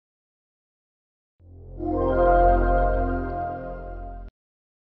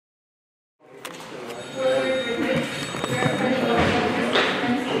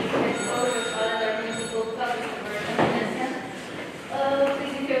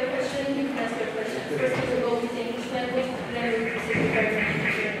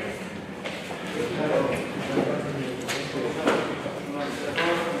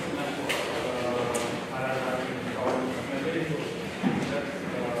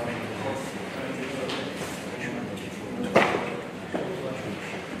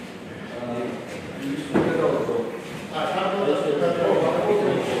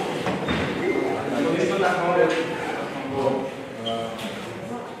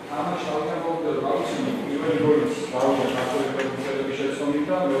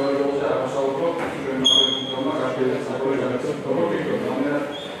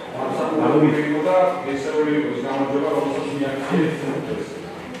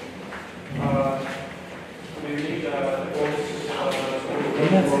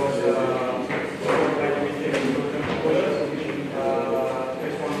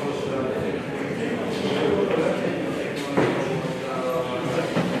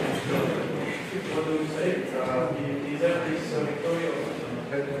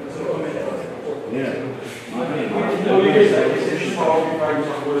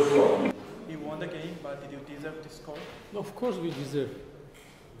You won the game, but did you deserve the score? Of course we deserve.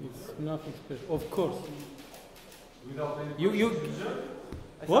 It's nothing special. Of course. You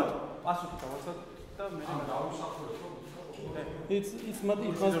what? It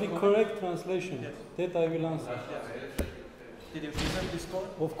must be correct translation. Yes. That I will answer. Did you deserve the score?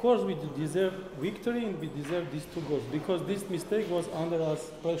 Of course we deserve victory and we deserve these 2 goals because this mistake was under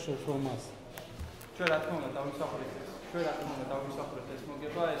us pressure from us.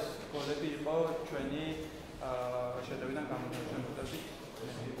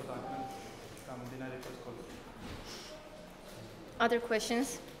 Other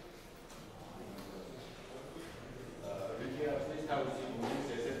questions?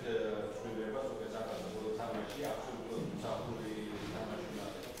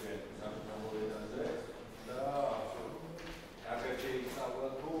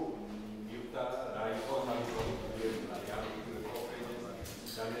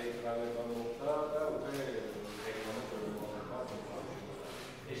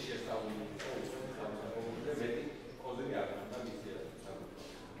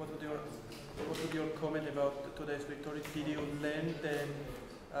 What would your comment about today's victory? Did you learn the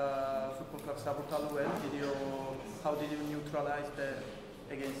football club Shaburthalo well? How did you neutralize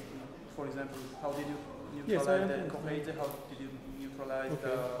against, for example, how did you neutralize the Koheidze? How did you neutralize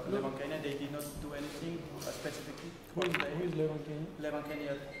the Levankenia? They did not do anything specifically. Who is Levankenia?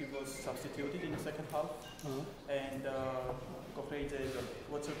 Levankenia, he was substituted in the second half. And Koheidze,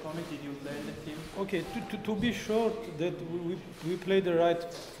 what's your comment? Did you learn the team? Okay, to be short, that we played the right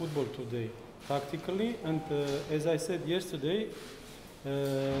football today, tactically, and as I said yesterday,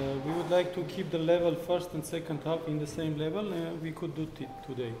 we would like to keep the level first and second half in the same level, and we could do it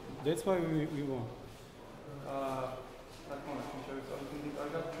today. That's why we won.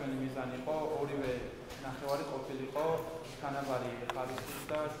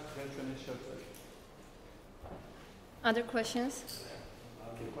 Other questions?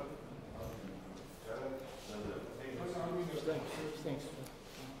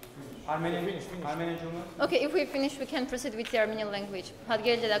 Armenian Okay, if we finish, we can proceed with the Armenian language.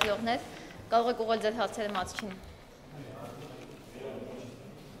 Հարգելի լրագրողներ, կարող եք ուղղել ձեր հարցերը մատչին։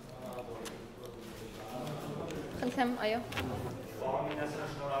 Խնդրեմ, այո։ Պարոն Մինասյանը,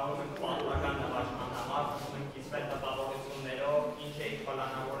 շնորհավոր եմ պատմական նվաճման համար, մենք կիսվել տպավորություններով, ինչ էիք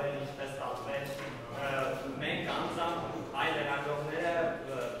պլանավորել, ինչպես ստացվել։ Մենք անձամբ այլ լրագրողները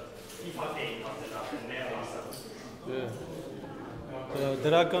իհարկե էինք հասել մեր ասած։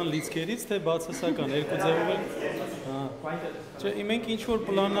 Դրական լիցքերից թե բացասական երկու ձևով է։ Մենք ինչ որ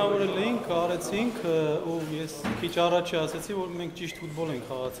պլանավորել էինք, արեցինք ու ես քիչ առաջ ասացի, որ մենք ճիշտ ֆուտբոլ ենք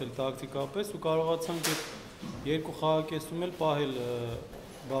խաղացել տակտիկապես ու կարողացանք այդ երկու խաղակեսում էլ պահել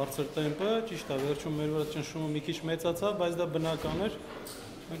բարձր տեմպը, ճիշտ է, վերջում մեր վրա ճնշումը մի քիչ մեծացավ, բայց դա բնական էր։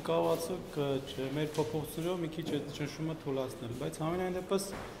 Մենք կարողացանք մեր փոփոխություններով մի քիչ այդ ճնշումը թուլացնել, բայց համենայն դեպս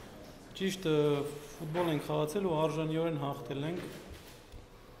ճիշտ ֆուտբոլ ենք խաղացել ու արժանիորեն հաղթել ենք։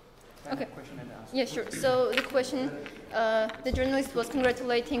 Okay. Yeah, sure. So the question, the journalist was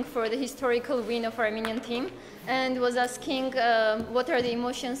congratulating for the historical win of Armenian team and was asking what are the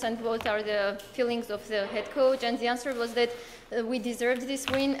emotions and what are the feelings of the head coach, and the answer was that we deserved this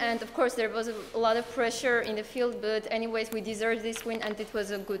win, and of course there was a lot of pressure in the field, but anyways we deserved this win and it was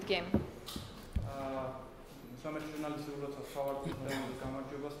a good game.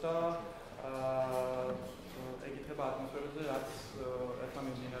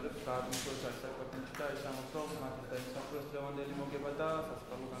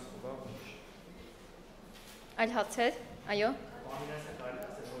 Այլ հարցեր, այո։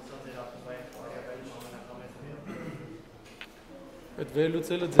 Այդ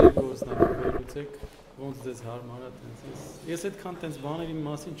վերլուծելը ձեր գործն է, վերլուծեք ոնց ձեզ հարմար է տենց։ Ես այդքան տենց բաների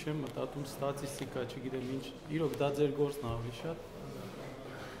մասին չեմ մտածում, ստատիստիկա, չգիտեմ ինչ, իրոք դա ձեր գործն է ավելի շատ։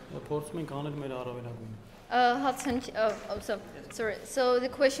 Փորձում ենք անել մեր առավելագույնը։ So the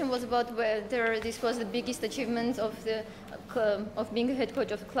question was about whether this was the biggest achievement of being a head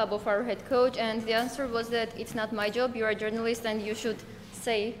coach of the club of our head coach, and the answer was that it's not my job. You are a journalist and you should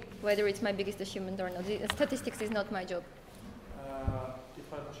say whether it's my biggest achievement or not. The statistics is not my job.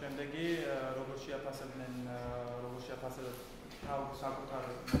 Կիթխայ շեմդեգի როგორც შეაფასებდნენ როგორც შეაფასებდნენ თავ საკუთარ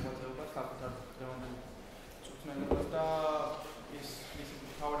მოღვაწეობას, საკუთარ დღევანდელ წვრთნელობას და ის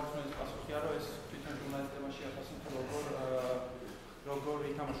თავი წვრთნელის პასუხია, რომ ეს თვითონ ჟურნალისტებმა შეაფასონ როგორ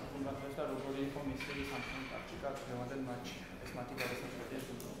ითამაშა გუნდს და როგორ იყო მისი სამწუხაროდ ტაქტიკა დღევანდელ მატჩში. ეს მათი გადასახადია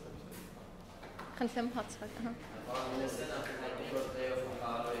გუნდს. Խնդրեմ հացրակ, ահա.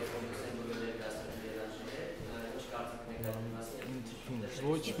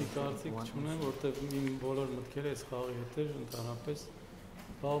 Ոչ մի կարծիք չունեմ, որտեղ իմ բոլոր մտքերը այս խաղի հետ էր, ընդհանրապես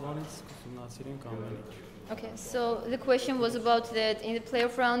բավականից ուսումնասիրենք ամեն ինչ. Okay, so the question was about that in the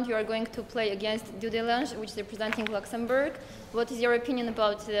playoff round you are going to play against Dudelange, which is representing Luxembourg. What is your opinion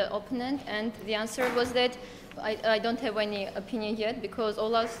about the opponent? And the answer was that I don't have any opinion yet because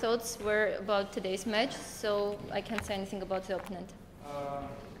all our thoughts were about today's match, so I can't say anything about the opponent.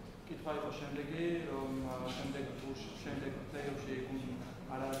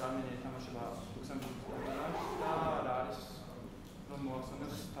 Ararat-Armenia თამაშება ლუქსემბურგის და რა არის რომ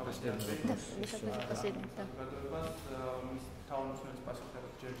მოახსენოს თავის თავისუფლების პასუხისმგებლობა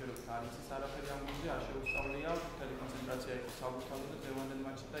ჯერჯერობით არის ის არაფერი ამ გუნდზე არ შეუსწავლია მთელი კონცენტრაცია იყო საბურთალო და დღევანდელ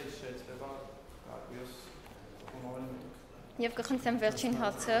მატჩში და ის შეიძლება გააკვიოს მომავალი მეთქი. Եվ կխնդրեմ վերջին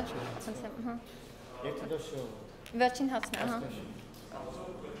հացը, խնդրեմ, ահա. Վերջին հացն է, ահա.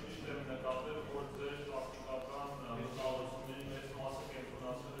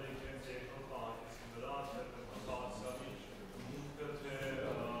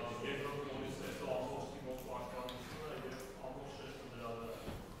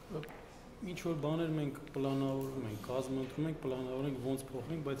 Ինչ որ բաներ մենք պլանավորում ենք, կազմընտրում ենք, պլանավորում ենք ոնց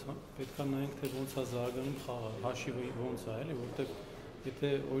փոխենք, բայց պետք է նայենք թե ոնց է զարգանում խաղը, հաշիվը ոնց է, էլի, որտեղ եթե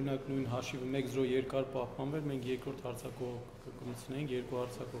օրինակ նույն հաշիվը 1-0 երկար պահպանվեր, մենք երկրորդ հարձակող կմցնեինք, երկու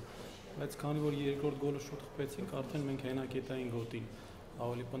հարձակող, բայց քանի որ երկրորդ գոլը շուտ խփեցինք, արդեն մենք հենակետային գոտին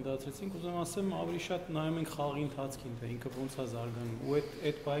ավելի պնդացրեցինք, ուզում ասեմ, ավելի շատ նայում ենք խաղի ընթացքին, թե ինքը ոնց է զարգանում, ու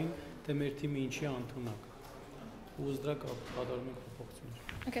այդ բային թե մեր թիմը ինչի է ընդունակ, ու դրա կատարում ենք փոփոխություններ.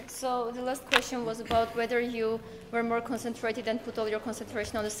 Okay, so the last question was about whether you were more concentrated and put all your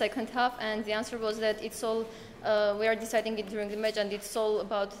concentration on the second half, and the answer was that it's all, we are deciding it during the match, and it's all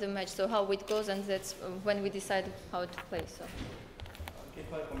about the match, so how it goes, and that's when we decide how to play. So.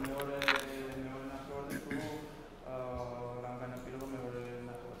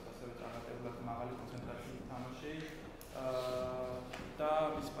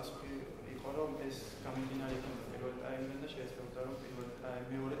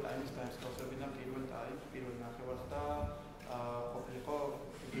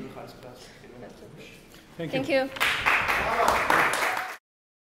 Thank you. Thank you.